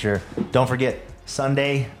 Yeah, for sure. Don't forget,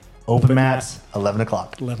 Sunday, open mats, 11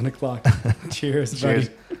 o'clock. 11 o'clock. Cheers, buddy.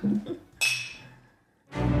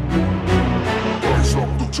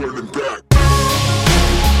 Cheers.